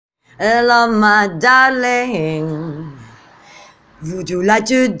Hello, my darling. Would you like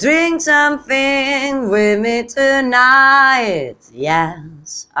to drink something with me tonight?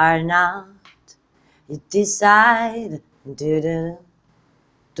 Yes or not? You decide. Do-do-do,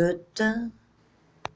 do-do.